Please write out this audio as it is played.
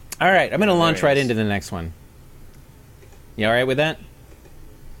All right, I'm going to launch right into the next one. You all right with that?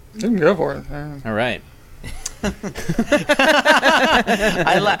 You can go for it. All right.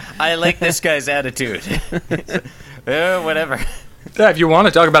 I like this guy's attitude. Whatever. Yeah, if you want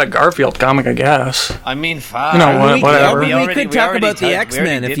to talk about a Garfield comic, I guess. I mean, fine. You know what? Whatever. We could talk about the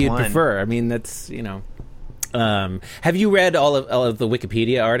X-Men if you'd prefer. I mean, that's, you know. Have you read all of the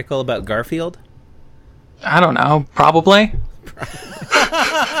Wikipedia article about Garfield? I don't know. Probably.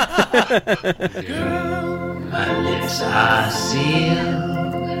 Girl, my lips are sealed.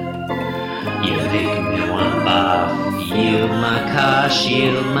 You make me want to barf. Yield my car,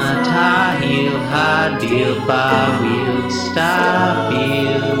 shield my tie, heel, high deal, bar wheel, stop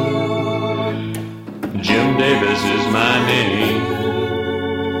you. Jim Davis is my name.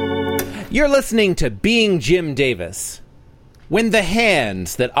 You're listening to Being Jim Davis. When the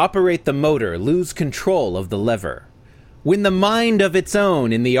hands that operate the motor lose control of the lever. When the mind of its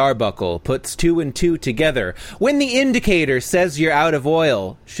own in the arbuckle puts 2 and 2 together. When the indicator says you're out of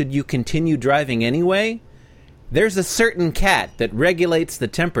oil, should you continue driving anyway? There's a certain cat that regulates the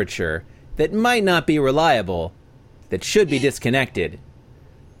temperature that might not be reliable, that should be disconnected.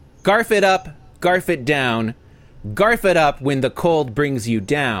 Garf it up, garf it down. Garf it up when the cold brings you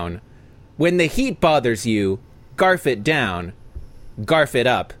down. When the heat bothers you, garf it down. Garf it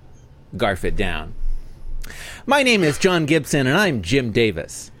up, garf it down. My name is John Gibson, and I'm Jim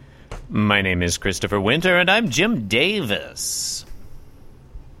Davis. My name is Christopher Winter, and I'm Jim Davis.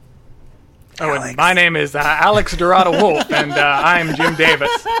 Oh, and my name is Alex Dorado Wolf, and I'm Jim Davis.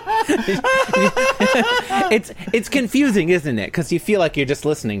 It's confusing, isn't it? Because you feel like you're just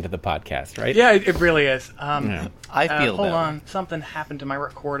listening to the podcast, right? Yeah, it really is. Yeah. I feel hold that. on, something happened to my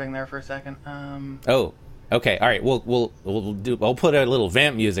recording there for a second. Oh, okay. All right. We'll put a little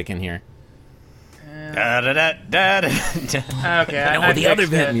vamp music in here. Okay, I the other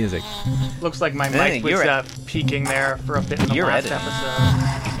fixed vamp it. music. Looks like my Hey, mic was you're peaking there for a bit in the You're last editing.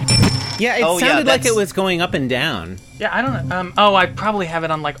 episode. Yeah, it Oh, yeah, sounded like that's- it was going up and down. Yeah, I don't know. Oh, I probably have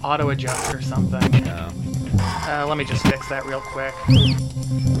it on like auto adjust or something. Let me just fix that real quick.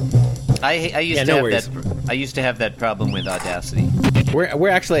 I used to no have worries. that. I used to have that problem with Audacity. We're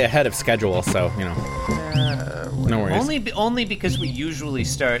actually ahead of schedule, so you know. No worries. Only because we usually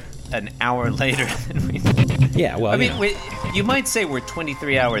start an hour later than we. Yeah, well, I mean, you know. you might say we're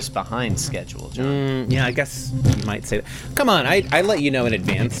 23 hours behind schedule, John. Yeah, I guess you might say that. Come on, I let you know in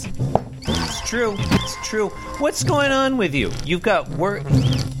advance. It's true. It's true. What's going on with you? You've got work.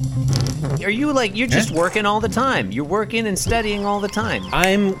 Are you like you're just working all the time? You're working and studying all the time.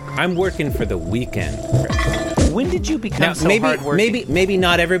 I'm working for the weekend. Chris. When did you become Now, so hardworking? maybe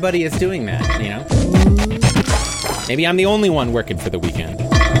not everybody is doing that. You know, maybe I'm the only one working for the weekend.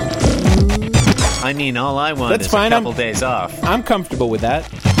 I mean, all I want That's is fine, a couple days off. I'm comfortable with that.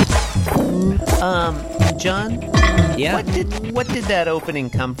 John, Yeah. what did that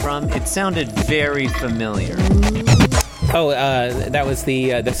opening come from? It sounded very familiar. Oh, that was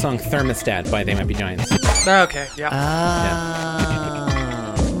the song "Thermostat" by They Might Be Giants. Okay, yeah.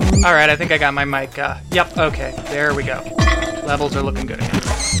 All right, I think I got my mic. Yep, okay, there we go. Levels are looking good again.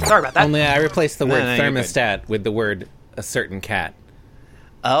 Sorry about that. Only I replaced the word no, you're good. "thermostat" with the word "a certain cat."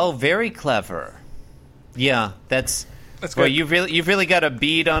 Oh, very clever. Yeah, that's well. good. You've really got a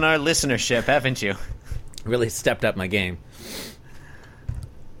bead on our listenership, haven't you? Really stepped up my game.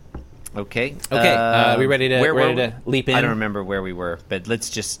 Okay. Okay, we ready to where were to leap in? I don't remember where we were, but let's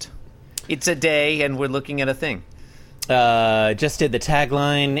just. It's a day, and we're looking at a thing. Just did the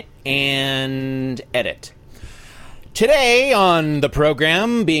tagline and edit. Today on the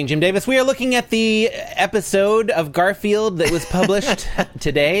program, Being Jim Davis, we are looking at the episode of Garfield that was published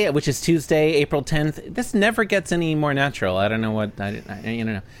today, which is Tuesday, April 10th. This never gets any more natural. I don't know what I you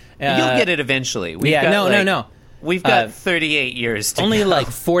know. You'll get it eventually. Yeah, no. We've got 38 years to Only go. like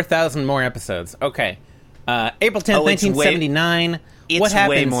 4,000 more episodes. Okay. April 10th, Oh, it's 1979. It's what happens?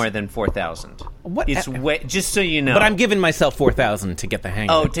 way more than 4,000. What? It's way, just so you know. But I'm giving myself 4,000 to get the hang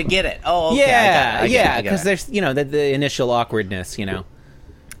of Oh, it. to get it. Oh, okay. Yeah, I get it. because there's, you know, the initial awkwardness, you know.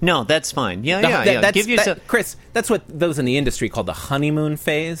 No, that's fine. Yeah. Give yourself... Chris, that's what those in the industry call the honeymoon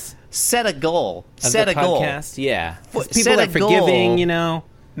phase Set a goal. of Set the a goal. podcast. Yeah. 'Cause Set people a are forgiving, goal. you know.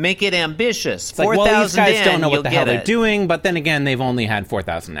 Make it ambitious. It's like, well, these 4,000 guys in, don't know what you'll the hell get they're it. doing, but then again, they've only had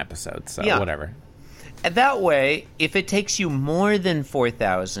 4,000 episodes, so Yeah. whatever. And that way, if it takes you more than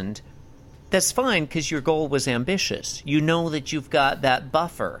 4,000, that's fine because your goal was ambitious. You know that you've got that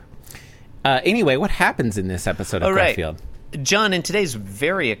buffer. Anyway, what happens in this episode of All right. Garfield? John, and today's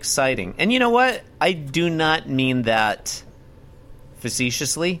very exciting. And you know what? I do not mean that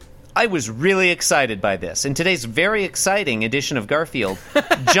facetiously. I was really excited by this. In today's very exciting edition of Garfield,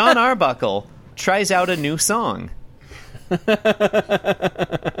 John Arbuckle tries out a new song.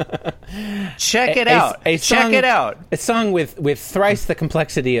 Check it out. Check it out. A song with thrice the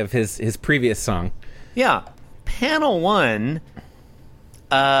complexity of his previous song. Yeah. Panel 1,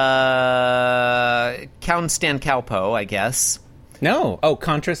 Count Stan Cowpo, I guess. No. Oh,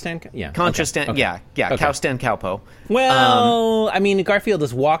 Contra Stan? Yeah. Contra okay. Stan, okay. yeah, Okay. Cow Stan Cowpo. Well, I mean, Garfield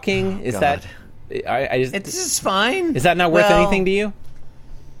is walking. Is God. that... I just, This is fine. is that not worth Well, anything to you?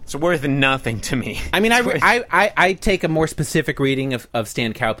 It's worth nothing to me. I mean, It's worth- I take a more specific reading of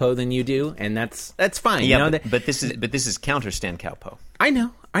Stan Cowpo than you do, and that's fine. yeah, you know? but this is counter Stan Cowpo. I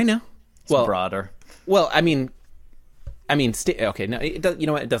know. It's broader. Well, I mean, okay, no, you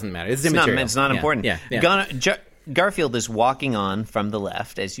know what? It doesn't matter. It's immaterial. It's not Yeah, important. Yeah. Garfield is walking on from the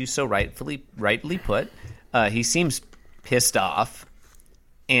left, as you so rightly put. He seems pissed off,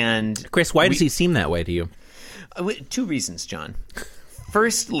 and Chris, why does he seem that way to you? Two reasons, John.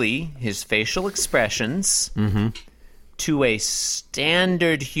 Firstly, his facial expressions to a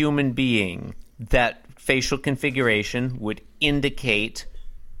standard human being, that facial configuration would indicate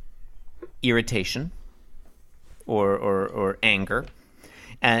irritation or anger.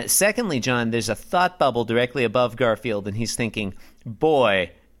 Secondly, John, there's a thought bubble directly above Garfield, and he's thinking, boy,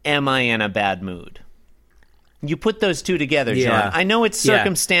 am I in a bad mood. You put those two together, John. I know it's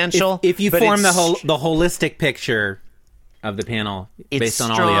circumstantial. If you but form the it's holistic picture of the panel It's based on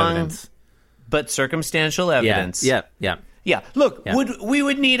all the strong, evidence. but circumstantial evidence. Yeah. Yeah, look, Yeah. we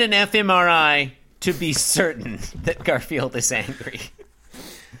would need an fMRI to be certain that Garfield is angry.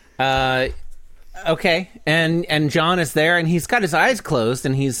 Okay, and John is there, and he's got his eyes closed,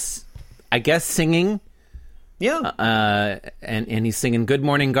 and he's, I guess, singing. Yeah. And he's singing "Good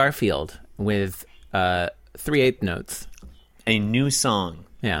Morning Garfield" with 3/8 notes. A new song.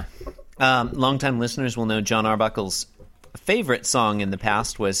 Yeah. Longtime listeners will know John Arbuckle's favorite song in the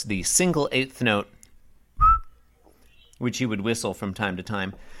past was the single eighth note, which he would whistle from time to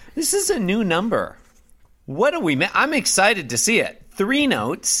time. This is a new number. What are we... I'm excited to see it. 3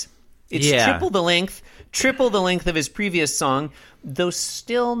 notes. It's triple the length of his previous song, though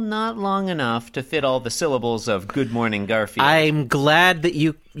still not long enough to fit all the syllables of Good Morning Garfield. I'm glad that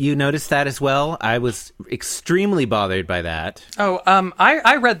you noticed that as well. I was extremely bothered by that. Oh,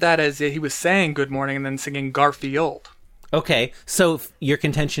 I read that as he was saying good morning and then singing Garfield. Okay, so your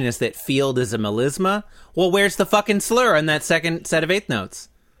contention is that field is a melisma? Well, where's the fucking slur on that second set of eighth notes?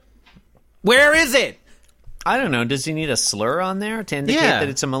 Where is it? I don't know. Does he need a slur on there to indicate that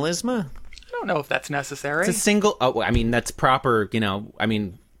it's a melisma? I don't know if that's necessary. It's a single... Oh, I mean, that's proper, I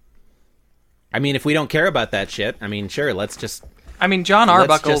mean, if we don't care about that shit, I mean, sure, let's just... I mean, John Let's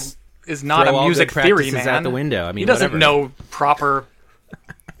Arbuckle just is not throw a all music good theory practices man. out the window. I mean, he doesn't whatever. know proper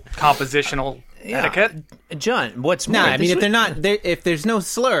compositional etiquette. John, what's more? No, I mean, this if they're not... If there's no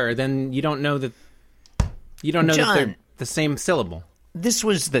slur, then you don't know that... You don't know that they're John. the same syllable. This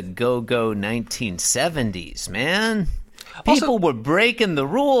was the go-go 1970s, man. Also- People were breaking the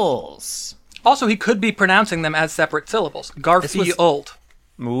rules. Also, he could be pronouncing them as separate syllables. Garfield.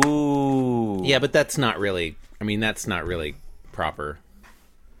 Ooh. Yeah, but that's not really... I mean, that's not really proper.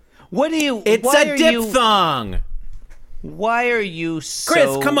 What do you... It's why a are you- diphthong! Why are you so...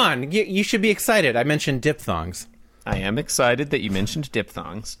 Chris, come on. You should be excited. I mentioned diphthongs. I am excited that you mentioned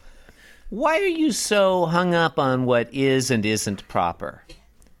diphthongs. Why are you so hung up on what is and isn't proper?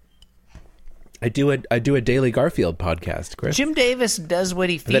 I do a daily Garfield podcast, Chris. Jim Davis does what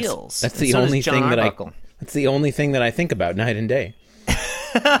he feels. That's and the so does only John thing Arbuckle. that's the only thing that I think about night and day.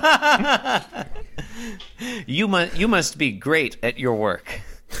 You must be great at your work.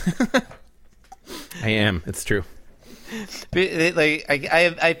 I am. It's true. Like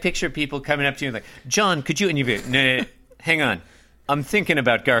I picture people coming up to you like, John, could you? And you be, no, hang on, I'm thinking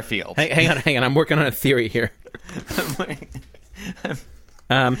about Garfield. Hang on. I'm working on a theory here.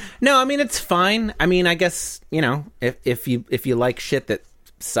 No, I mean, it's fine. I mean, I guess, if you like shit that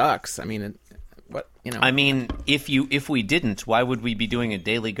sucks, I mean, I mean, if we didn't, why would we be doing a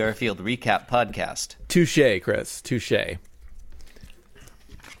daily Garfield recap podcast? Touche, Chris. Touche.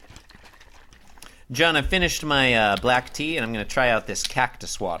 John, I finished my black tea, and I'm going to try out this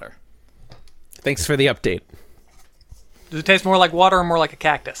cactus water. Thanks for the update. Does it taste more like water or more like a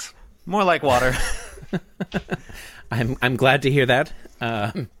cactus? More like water. I'm glad to hear that.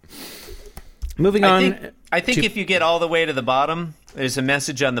 Moving on. I think if you get all the way to the bottom, there's a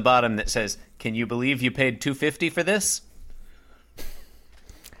message on the bottom that says, "Can you believe you paid $2.50 for this?"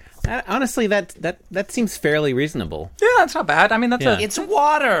 Honestly, that seems fairly reasonable. Yeah, that's not bad. I mean, that's Yeah. It's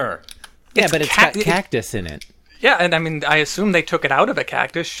water. Yeah, but it's got cactus in it. Yeah, and I mean, I assume they took it out of a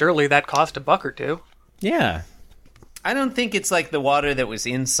cactus. Surely that cost $1 or $2. Yeah. I don't think it's like the water that was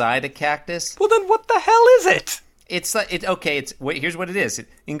inside a cactus. Well, then what the hell is it? It's like here's what it is.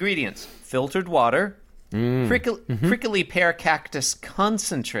 Ingredients: filtered water, prickly pear cactus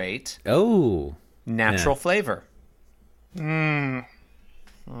concentrate, natural flavor. Yeah.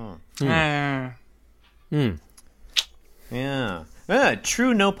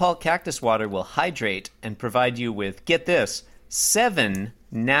 True nopal cactus water will hydrate and provide you with, get this, 7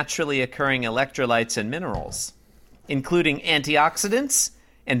 naturally occurring electrolytes and minerals, including antioxidants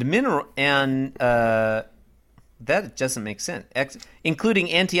and that doesn't make sense. Including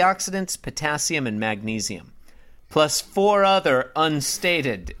antioxidants, potassium, and magnesium, plus 4 other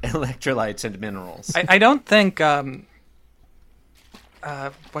unstated electrolytes and minerals. I don't think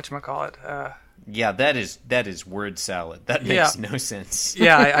whatchamacallit? Yeah, that is word salad. That makes no sense.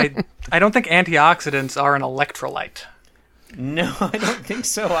 Yeah, I don't think antioxidants are an electrolyte. No, I don't think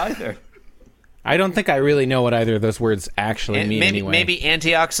so either. I don't think I really know what either of those words actually mean anyway. Maybe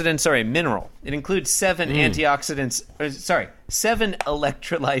antioxidants are a mineral. It includes 7 antioxidants. 7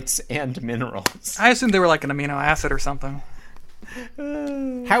 electrolytes and minerals. I assumed they were like an amino acid or something.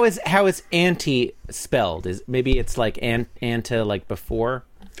 How is anti spelled? Maybe it's like anta like before?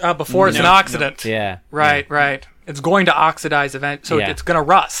 Before it's an oxidant. No. Yeah. Right. It's going to oxidize so it's going to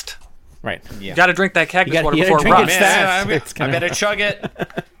rust. Right. Yeah. You got to drink that cactus water before it rusts. I better chug it.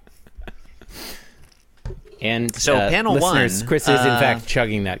 And so panel listeners, 1, Chris is in fact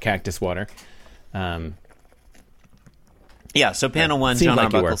chugging that cactus water. So panel 1, John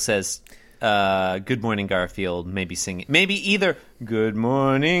Arbuckle says, "Good morning, Garfield." Maybe singing, maybe either "Good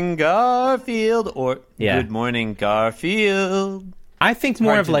morning, Garfield" or "Good morning, Garfield." I think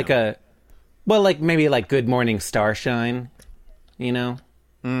more of like maybe like "Good morning, Starshine," you know.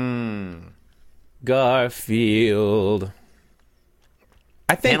 Garfield.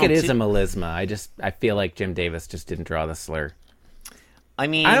 I think it is a melisma. I feel like Jim Davis just didn't draw the slur. I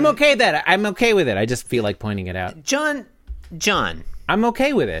mean, I'm okay with it. I just feel like pointing it out. John, I'm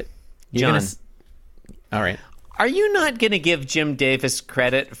okay with it. All right. Are you not going to give Jim Davis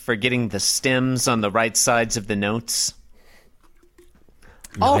credit for getting the stems on the right sides of the notes?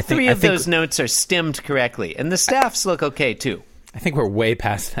 No, All three of those notes are stemmed correctly, and the staffs look okay too. I think we're way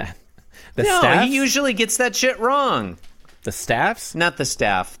past that. He usually gets that shit wrong. The staffs? Not the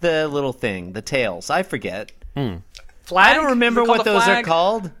staff. The little thing. The tails. I forget. Flag? I don't remember what those are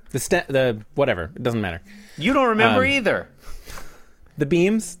called. The whatever. It doesn't matter. You don't remember either. The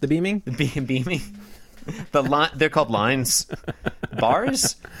beams? The beaming? The beaming? They're called lines.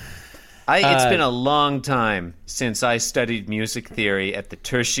 Bars? It's been a long time since I studied music theory at the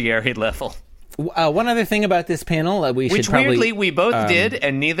tertiary level. One other thing about this panel, Which weirdly we both did,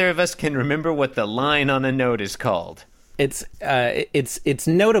 and neither of us can remember what the line on a note is called. It's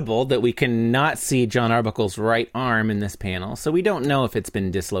notable that we cannot see John Arbuckle's right arm in this panel, so we don't know if it's been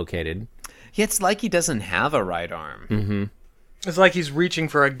dislocated. Yeah, it's like he doesn't have a right arm. Mm-hmm. It's like he's reaching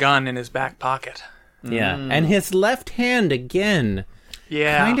for a gun in his back pocket. Yeah, and his left hand again.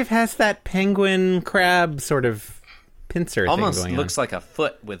 Yeah, kind of has that penguin crab sort of pincer almost thing going looks on. like a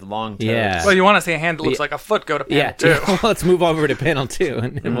foot with long toes. Yeah. Well, you want to see a hand that looks like a foot? Go to panel 2. Well, let's move over to panel 2,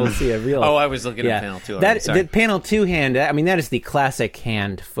 and we'll see a real. Oh, I was looking at panel 2. The panel 2 hand. I mean, that is the classic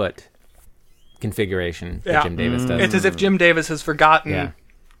hand-foot configuration that Jim Davis does. It's as if Jim Davis has forgotten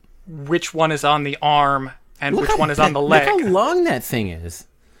which one is on the arm and which one is on the leg. Look how long that thing is.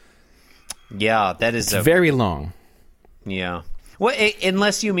 Yeah, that is very long. Yeah. Well,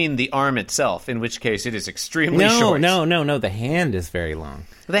 unless you mean the arm itself, in which case it is extremely short. No. The hand is very long.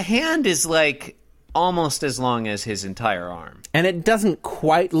 The hand is like almost as long as his entire arm. And it doesn't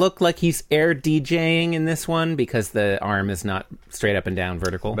quite look like he's air DJing in this one because the arm is not straight up and down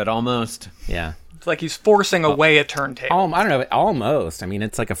vertical. But almost. Yeah. It's like he's forcing away a turntable. I don't know. Almost. I mean,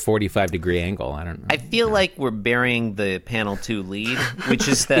 it's like a 45-degree angle. I don't know. I feel like we're burying the panel 2 lead, which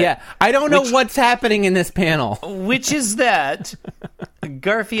is that... Yeah, I don't know what's happening in this panel. Which is that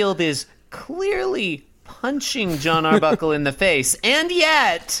Garfield is clearly punching John Arbuckle in the face, and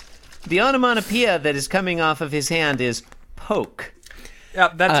yet the onomatopoeia that is coming off of his hand is poke.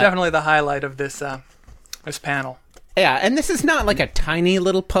 Yeah, that's definitely the highlight of this panel. Yeah, and this is not like a tiny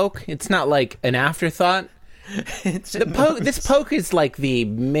little poke. It's not like an afterthought. This poke is like the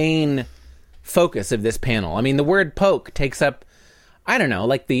main focus of this panel. I mean, the word poke takes up, I don't know,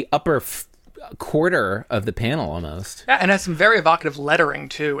 like the upper quarter of the panel almost. Yeah, and has some very evocative lettering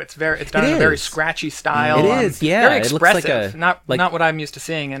too. It's done in a very scratchy style. It is, yeah. Very expressive. It looks not what I'm used to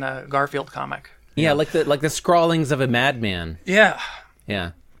seeing in a Garfield comic. Yeah, like the scrawlings of a madman. Yeah.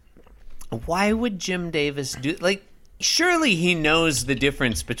 Yeah. Why would Jim Davis do... Like, surely he knows the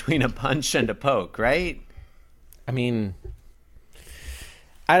difference between a punch and a poke, right? I mean,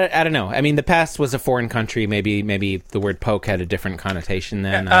 I don't know. I mean, the past was a foreign country. Maybe the word poke had a different connotation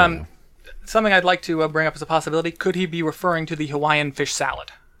then. I don't know. Something I'd like to bring up as a possibility. Could he be referring to the Hawaiian fish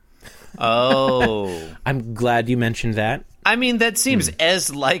salad? Oh. I'm glad you mentioned that. I mean, that seems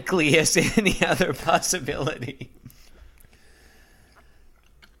as likely as any other possibility.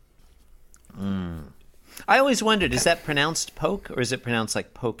 I always wondered, is that pronounced poke or is it pronounced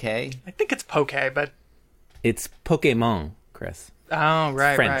like poke? I think it's poke, but... It's Pokemon, Chris. Oh,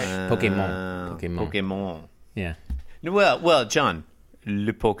 right, French. right. Pokemon. Yeah. Well, John,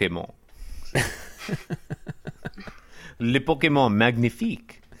 le Pokemon. Le Pokemon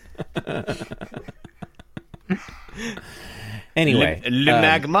magnifique. Anyway. Le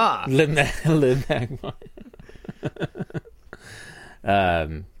magma. Le magma.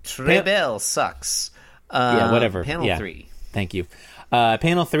 Trebel sucks. Yeah, whatever. Panel 3. Thank you.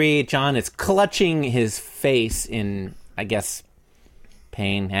 Panel 3, John is clutching his face in, I guess,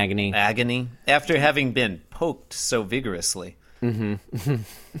 pain, agony. Agony. After having been poked so vigorously. Mm-hmm.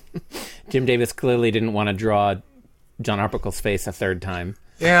 Jim Davis clearly didn't want to draw John Arbuckle's face a third time.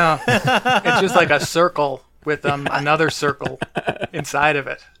 Yeah. It's just like a circle with another circle inside of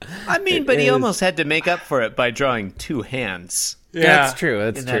it. I mean, but he almost had to make up for it by drawing two hands. Yeah. That's true.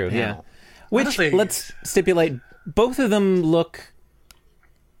 That's true. Yeah. Which, Honestly, let's stipulate, both of them look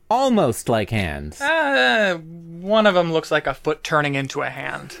almost like hands. One of them looks like a foot turning into a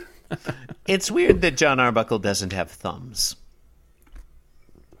hand. It's weird that John Arbuckle doesn't have thumbs.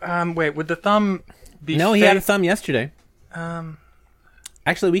 Wait, would the thumb be... No, he had a thumb yesterday.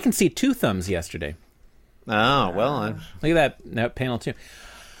 Actually, we can see two thumbs yesterday. Oh, well. Look at that panel, too.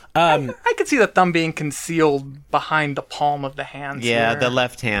 I could see the thumb being concealed behind the palm of the hand. Yeah, here. the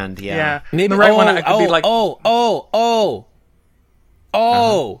left hand, yeah. Yeah. Maybe the right one I could be like...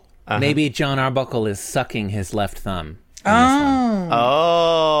 Maybe John Arbuckle is sucking his left thumb.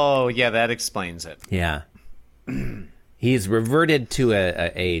 Oh, yeah, that explains it. Yeah. He's reverted to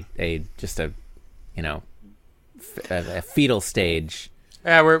a fetal stage.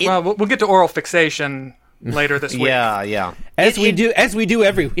 Yeah, we'll get to oral fixation later this week. Yeah. As we do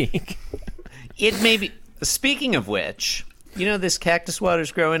every week. It may be... Speaking of which, you know this cactus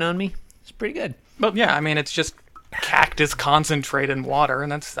water's growing on me? It's pretty good. But yeah, I mean, it's just cactus concentrate in water,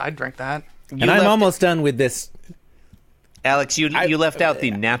 and I'd drink that. And I'm almost done with this. Alex, you left out the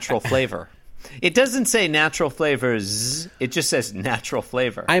natural flavor. It doesn't say natural flavors. It just says natural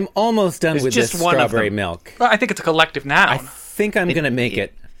flavor. I'm almost done with this strawberry milk. Well, I think it's a collective noun. I think I'm going to make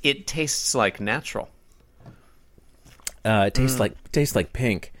it. It tastes like natural. It tastes like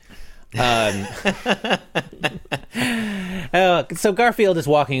pink. So Garfield is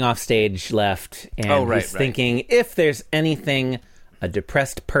walking off stage left, and he's thinking, if there's anything a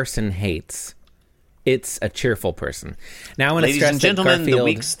depressed person hates, it's a cheerful person. Now, I want to stress, ladies and gentlemen, Garfield, the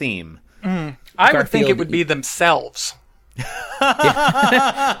week's theme. I would think it would be themselves.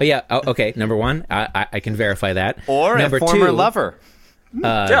 Okay. Number one, I can verify that. Or number a former two, lover.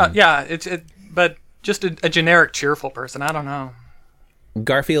 But just a generic cheerful person. I don't know.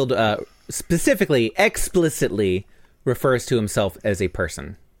 Garfield specifically, explicitly refers to himself as a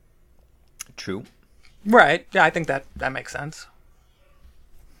person. True. Right. Yeah, I think that makes sense.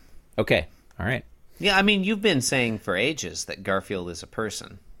 Okay. All right. Yeah, I mean, you've been saying for ages that Garfield is a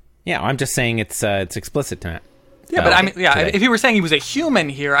person. Yeah, I'm just saying it's explicit to it. Yeah, but I mean, if you were saying he was a human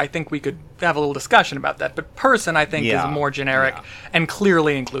here, I think we could have a little discussion about that. But person, I think, is more generic and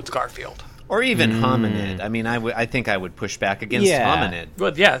clearly includes Garfield. Or even hominid. I mean, I think I would push back against hominid.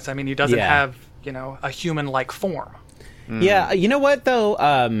 Well, yes. I mean, he doesn't have, a human-like form. Yeah, you know what, though?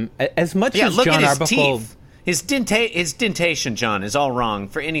 As much as look John at his Arbuckle... teeth. His dentation, John, is all wrong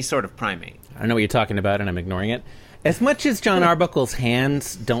for any sort of primate. I don't know what you're talking about, and I'm ignoring it. As much as John Arbuckle's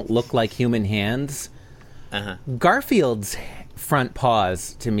hands don't look like human hands, Garfield's front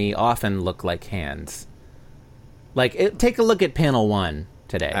paws, to me, often look like hands. Like, take a look at panel 1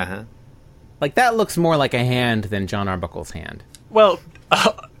 today. Like, that looks more like a hand than John Arbuckle's hand. Well,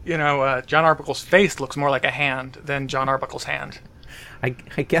 John Arbuckle's face looks more like a hand than John Arbuckle's hand. I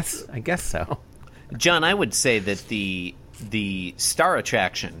guess so. John, I would say that the star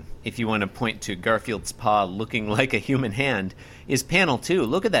attraction, if you want to point to Garfield's paw looking like a human hand, is panel 2.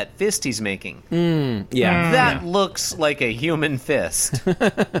 Look at that fist he's making. That looks like a human fist.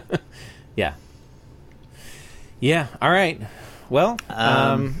 Yeah. Yeah, all right. Well,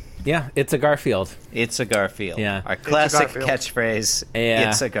 yeah, it's a Garfield. It's a Garfield. Yeah. Our classic catchphrase,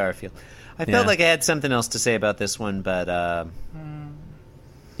 it's a Garfield. I felt like I had something else to say about this one, but...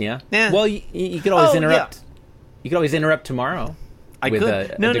 Yeah. Yeah. Well, you could always interrupt. Yeah. You could always interrupt tomorrow with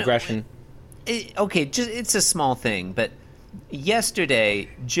a digression. Okay, it's a small thing, but yesterday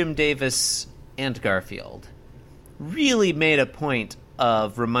Jim Davis and Garfield really made a point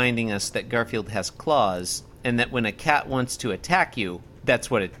of reminding us that Garfield has claws, and that when a cat wants to attack you, that's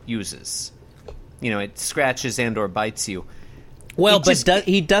what it uses. It scratches and or bites you. Well,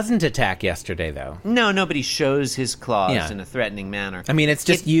 he doesn't attack yesterday, though. No, nobody shows his claws in a threatening manner. I mean, it's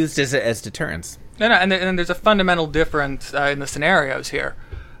just used as deterrence. No, and there's a fundamental difference in the scenarios here.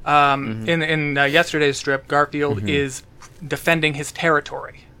 In yesterday's strip, Garfield is defending his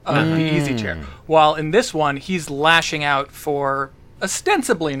territory of the easy chair, while in this one, he's lashing out for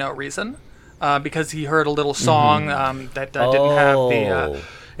ostensibly no reason, because he heard a little song that didn't have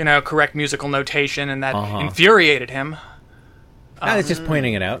the correct musical notation, and that infuriated him. I was just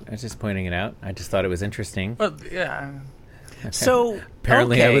pointing it out. I just thought it was interesting. Well, yeah. So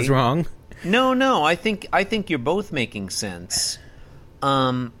apparently, I was wrong. No. I think you're both making sense.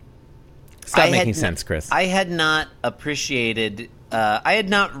 Stop making sense, Chris. I had not appreciated. I had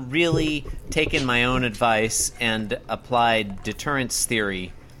not really taken my own advice and applied deterrence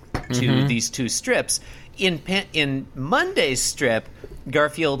theory to these two strips. In Monday's strip,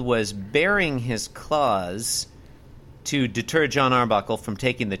 Garfield was baring his claws to deter Jon Arbuckle from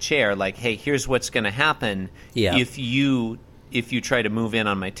taking the chair. Like, hey, here's what's going to happen if you try to move in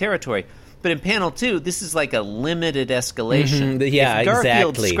on my territory. But in panel 2, this is like a limited escalation. If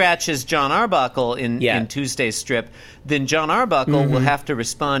Garfield scratches Jon Arbuckle in Tuesday's strip, then Jon Arbuckle will have to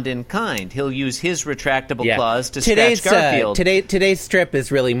respond in kind. He'll use his retractable claws to scratch Garfield. Today's strip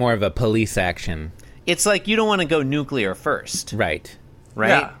is really more of a police action. It's like you don't want to go nuclear first. Right?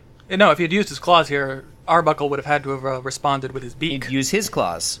 Yeah. No, if he had used his claws here, Arbuckle would have had to have responded with his beak. He'd use his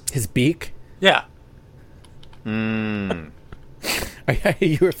claws. His beak? Yeah. Are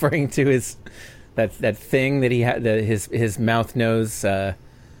you referring to his that thing that he had, his mouth nose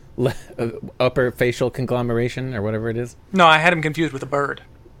upper facial conglomeration or whatever it is? No, I had him confused with a bird.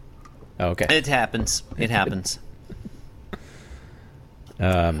 Oh, okay. It happens.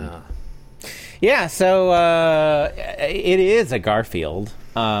 Yeah, so it is a Garfield.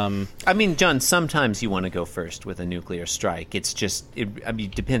 I mean, John, sometimes you want to go first with a nuclear strike. It's just,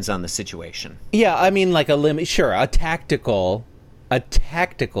 it depends on the situation. Yeah, I mean, like a tactical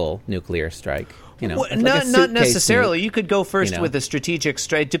nuclear strike. Not necessarily. You could go first with a strategic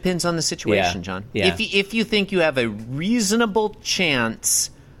strike. Depends on the situation, John. Yeah. If you think you have a reasonable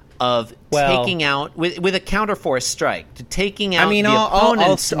chance of taking out with a counterforce strike, taking out the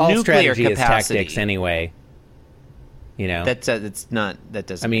opponent's all nuclear strategy capacity. Is tactics anyway. That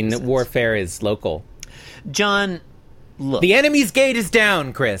doesn't. I mean, warfare is local. John, look. The enemy's gate is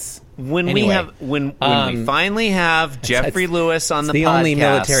down, Chris. When we finally have Jeffrey Lewis on the podcast, the only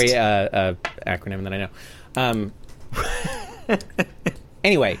military acronym that I know.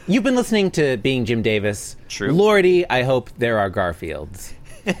 Anyway, you've been listening to Being Jim Davis. True. Lordy, I hope there are Garfields.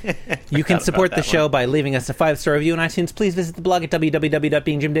 You can support the show by leaving us a 5-star review on iTunes. Please visit the blog at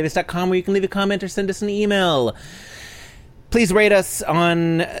www.beingjimdavis.com, where you can leave a comment or send us an email. Please rate us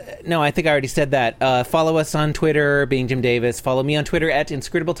on... No, I think I already said that. Follow us on Twitter, Being Jim Davis. Follow me on Twitter at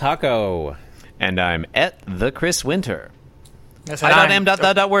Inscrutable Taco. And I'm at the Chris Winter. Yes,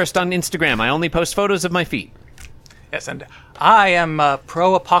 I.am.worst on Instagram. I only post photos of my feet. Yes, and I am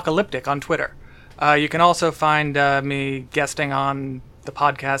pro-apocalyptic on Twitter. You can also find me guesting on the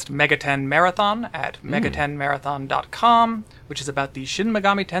podcast Megaten Marathon at megatenmarathon.com, which is about the Shin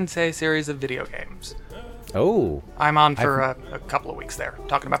Megami Tensei series of video games. Oh. I'm on for a couple of weeks there,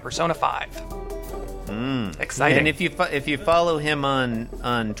 talking about Persona 5. Exciting. And if you follow him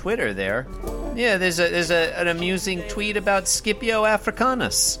on Twitter there, there's an amusing tweet about Scipio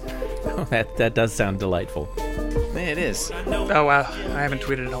Africanus. Oh, that does sound delightful. It is. Oh, I haven't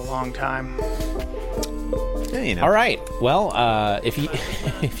tweeted in a long time. Yeah, All right. Well, if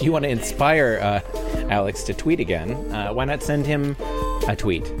you want to inspire Alex to tweet again, why not send him a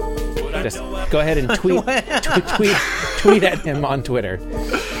tweet? Just go ahead and tweet at him on Twitter,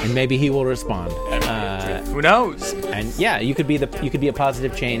 and maybe he will respond. Who knows? And you could be a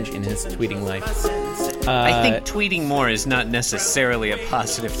positive change in his tweeting life. I think tweeting more is not necessarily a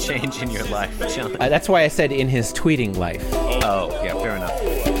positive change in your life, John. That's why I said in his tweeting life. Oh, yeah, fair enough.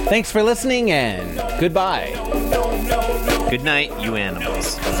 Thanks for listening, and goodbye. Good night, you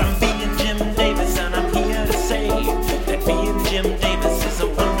animals.